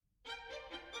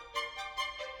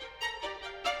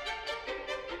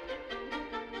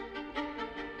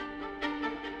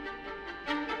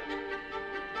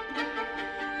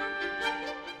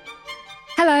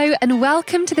Hello and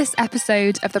welcome to this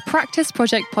episode of the Practice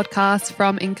Project podcast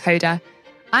from Encoder.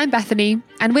 I'm Bethany,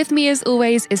 and with me as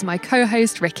always is my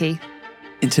co-host Ricky.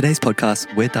 In today's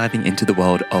podcast, we're diving into the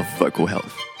world of vocal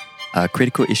health, a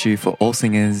critical issue for all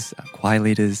singers, choir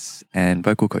leaders, and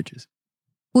vocal coaches.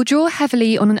 We'll draw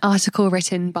heavily on an article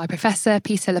written by Professor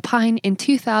Peter Lapine in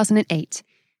 2008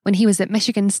 when he was at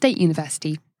Michigan State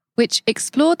University, which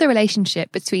explored the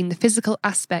relationship between the physical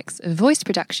aspects of voice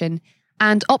production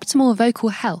and optimal vocal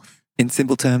health. In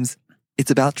simple terms,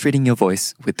 it's about treating your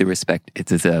voice with the respect it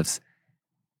deserves.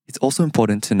 It's also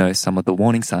important to know some of the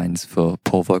warning signs for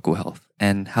poor vocal health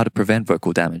and how to prevent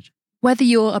vocal damage. Whether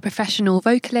you're a professional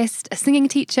vocalist, a singing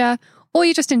teacher, or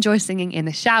you just enjoy singing in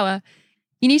the shower,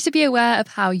 you need to be aware of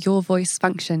how your voice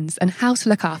functions and how to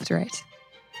look after it.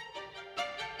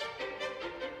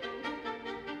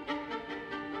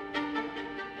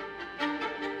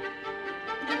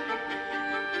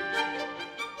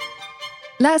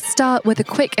 Let's start with a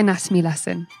quick anatomy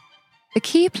lesson. The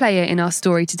key player in our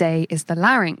story today is the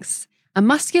larynx, a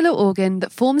muscular organ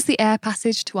that forms the air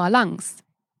passage to our lungs.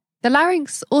 The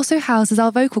larynx also houses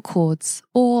our vocal cords,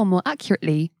 or more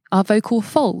accurately, our vocal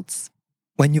folds.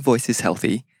 When your voice is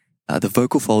healthy, the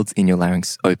vocal folds in your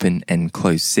larynx open and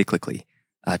close cyclically,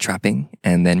 trapping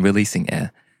and then releasing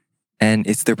air. And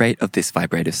it's the rate of this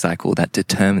vibrative cycle that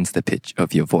determines the pitch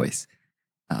of your voice.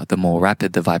 The more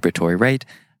rapid the vibratory rate,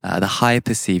 the higher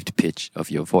perceived pitch of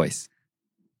your voice.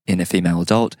 In a female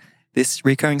adult, this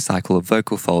recurring cycle of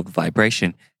vocal fold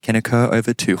vibration can occur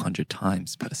over 200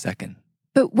 times per second.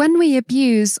 But when we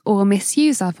abuse or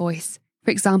misuse our voice,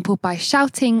 for example by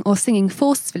shouting or singing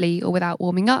forcefully or without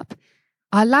warming up,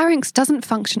 our larynx doesn't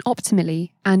function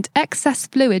optimally and excess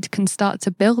fluid can start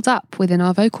to build up within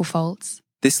our vocal folds.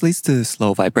 This leads to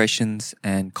slow vibrations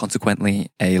and consequently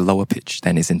a lower pitch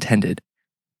than is intended.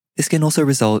 This can also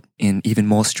result in even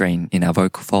more strain in our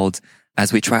vocal folds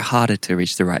as we try harder to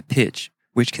reach the right pitch,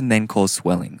 which can then cause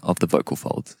swelling of the vocal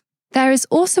folds. There is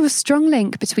also a strong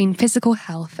link between physical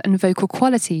health and vocal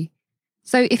quality.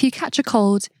 So if you catch a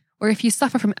cold or if you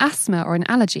suffer from asthma or an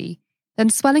allergy, then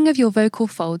swelling of your vocal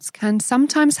folds can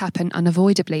sometimes happen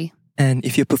unavoidably. And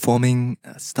if you're performing,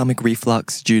 stomach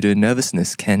reflux due to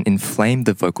nervousness can inflame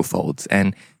the vocal folds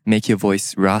and make your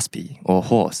voice raspy or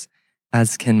hoarse,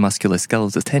 as can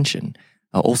musculoskeletal tension,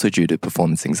 also due to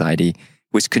performance anxiety,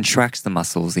 which contracts the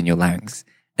muscles in your larynx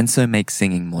and so makes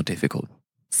singing more difficult.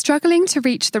 Struggling to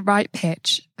reach the right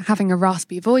pitch, having a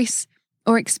raspy voice,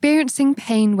 or experiencing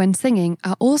pain when singing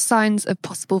are all signs of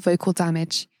possible vocal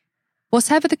damage.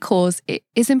 Whatever the cause, it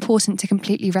is important to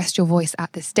completely rest your voice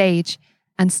at this stage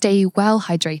and stay well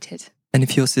hydrated. And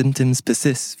if your symptoms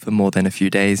persist for more than a few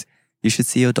days, you should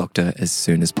see your doctor as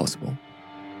soon as possible.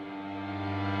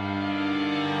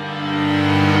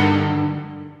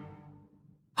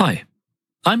 Hi,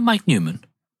 I'm Mike Newman,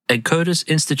 Encoder's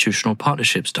Institutional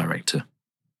Partnerships Director.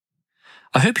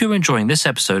 I hope you're enjoying this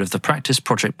episode of the Practice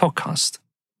Project podcast.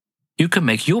 You can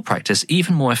make your practice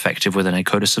even more effective with an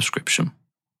Encoder subscription.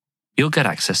 You'll get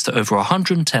access to over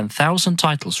 110,000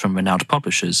 titles from renowned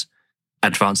publishers,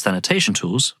 advanced annotation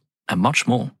tools, and much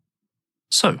more.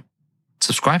 So,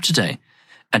 subscribe today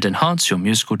and enhance your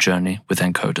musical journey with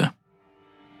Encoder.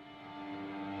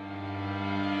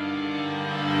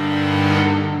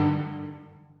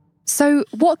 So,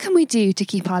 what can we do to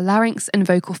keep our larynx and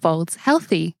vocal folds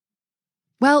healthy?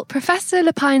 Well, Professor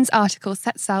Lapine's article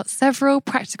sets out several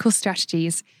practical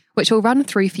strategies, which we'll run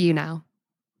through for you now.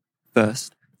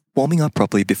 First, warming up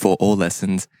properly before all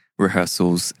lessons,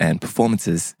 rehearsals, and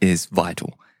performances is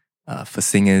vital. For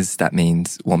singers, that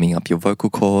means warming up your vocal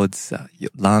cords,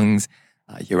 your lungs,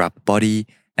 your upper body,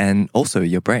 and also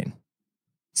your brain.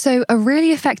 So, a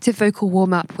really effective vocal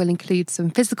warm-up will include some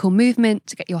physical movement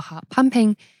to get your heart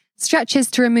pumping, stretches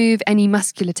to remove any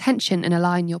muscular tension and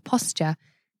align your posture,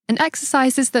 and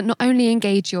exercises that not only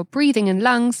engage your breathing and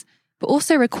lungs, but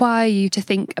also require you to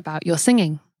think about your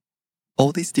singing.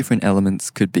 All these different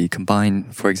elements could be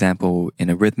combined, for example,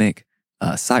 in a rhythmic,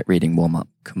 sight reading warm-up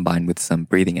combined with some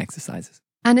breathing exercises.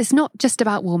 And it's not just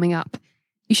about warming up.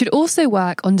 You should also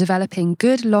work on developing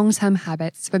good long-term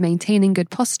habits for maintaining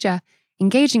good posture,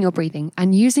 engaging your breathing,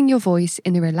 and using your voice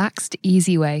in a relaxed,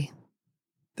 easy way.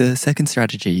 The second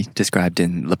strategy described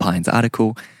in Lapine's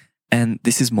article, and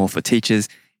this is more for teachers,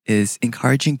 is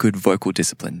encouraging good vocal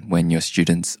discipline when your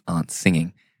students aren't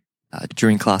singing.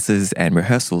 During classes and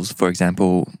rehearsals, for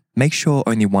example, make sure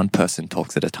only one person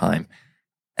talks at a time.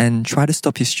 And try to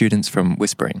stop your students from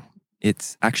whispering.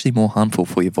 It's actually more harmful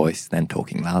for your voice than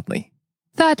talking loudly.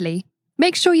 Thirdly,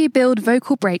 make sure you build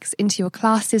vocal breaks into your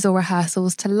classes or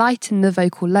rehearsals to lighten the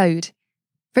vocal load.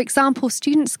 For example,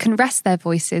 students can rest their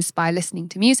voices by listening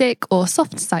to music or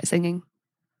soft sight singing.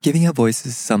 Giving our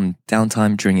voices some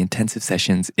downtime during intensive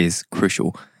sessions is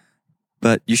crucial,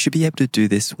 but you should be able to do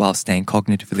this while staying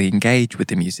cognitively engaged with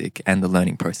the music and the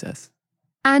learning process.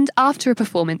 And after a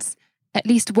performance, at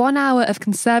least 1 hour of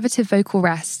conservative vocal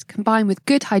rest combined with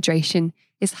good hydration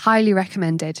is highly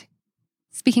recommended.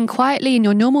 Speaking quietly in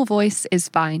your normal voice is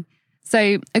fine,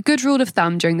 so a good rule of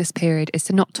thumb during this period is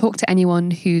to not talk to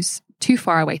anyone who's too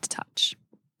far away to touch.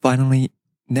 Finally,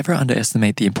 never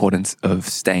underestimate the importance of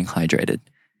staying hydrated.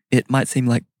 It might seem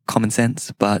like common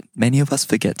sense, but many of us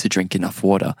forget to drink enough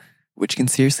water, which can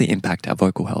seriously impact our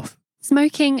vocal health.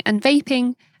 Smoking and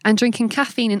vaping and drinking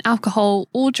caffeine and alcohol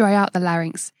all dry out the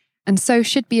larynx, and so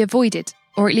should be avoided,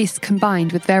 or at least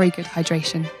combined with very good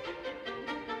hydration.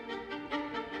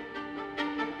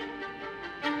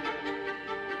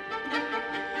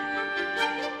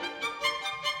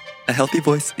 A healthy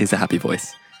voice is a happy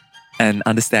voice, and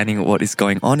understanding what is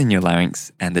going on in your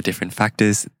larynx and the different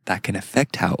factors that can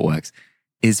affect how it works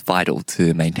is vital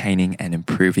to maintaining and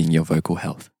improving your vocal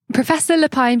health. Professor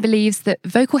Lapine believes that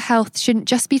vocal health shouldn't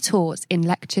just be taught in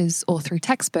lectures or through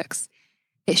textbooks.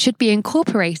 It should be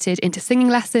incorporated into singing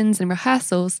lessons and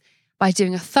rehearsals by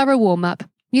doing a thorough warm-up,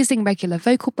 using regular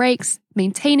vocal breaks,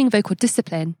 maintaining vocal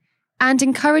discipline, and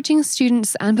encouraging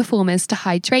students and performers to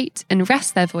hydrate and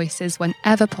rest their voices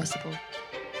whenever possible.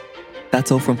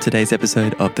 That's all from today's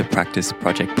episode of the Practice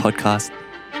Project podcast.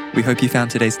 We hope you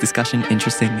found today's discussion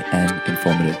interesting and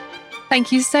informative.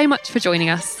 Thank you so much for joining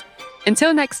us.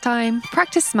 Until next time,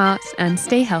 practice smart and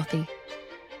stay healthy.